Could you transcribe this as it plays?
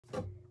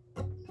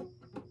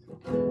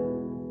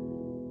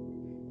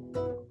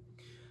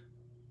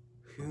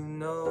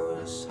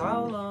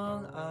how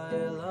long I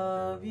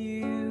love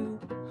you.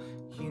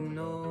 You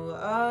know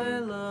I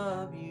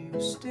love you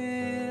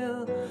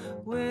still.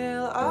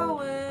 Will I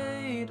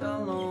wait a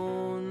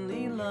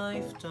lonely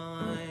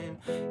lifetime?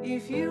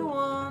 If you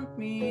want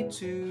me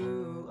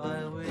to,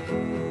 I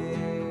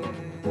will.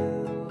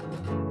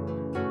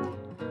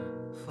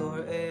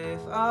 For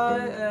if I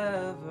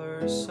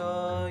ever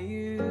saw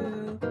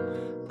you,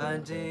 I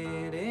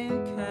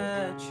didn't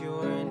catch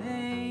your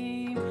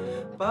name,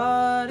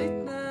 but it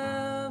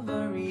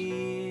never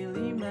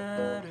really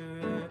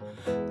mattered.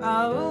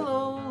 I will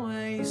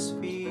always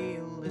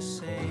feel the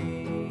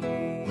same.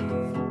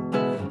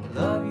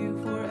 Love you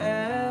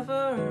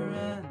forever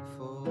and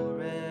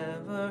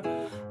forever.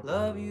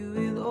 Love you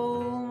with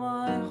all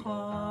my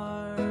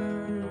heart.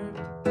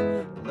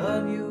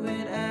 Love you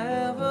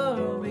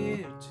whenever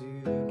we're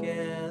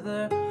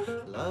together.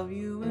 Love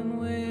you when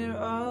we're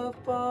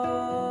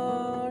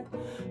apart.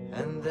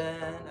 And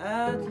then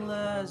at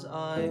last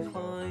I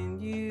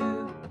find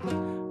you.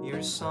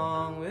 Your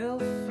song will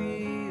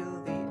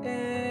fill the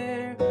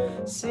air.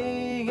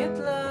 Sing it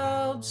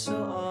loud so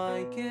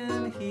I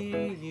can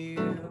hear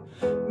you.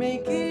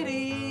 Make it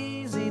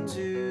easy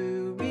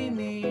to be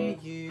near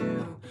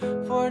you.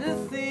 For the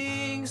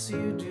things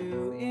you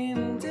do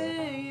in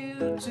day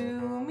you to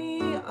me,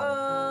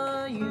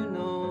 you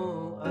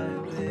know I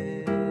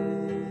will.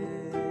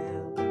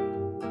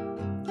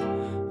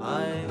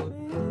 I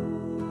will.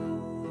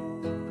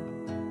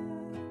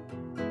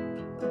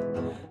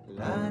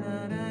 La da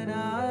da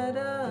da.